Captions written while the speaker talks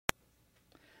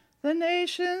the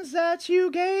nations that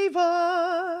you gave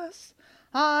us.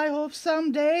 I hope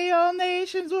someday all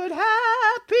nations would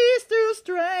have peace through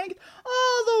strength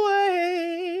all the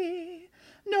way.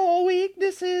 No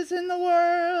weaknesses in the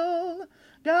world.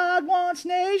 God wants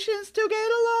nations to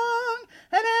get along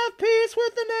and have peace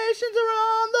with the nations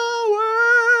around the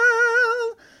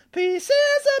world. Peace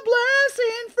is a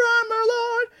blessing from our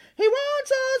Lord. He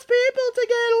wants us people to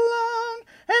get along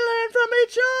and learn from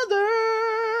each other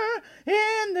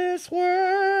in this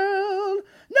world.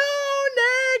 No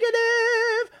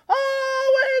negative,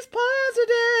 always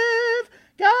positive.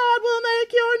 God will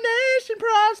make your nation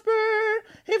prosper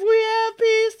if we have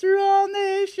peace through all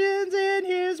nations in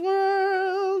His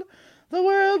world. The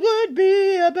world would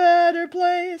be a better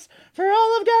place for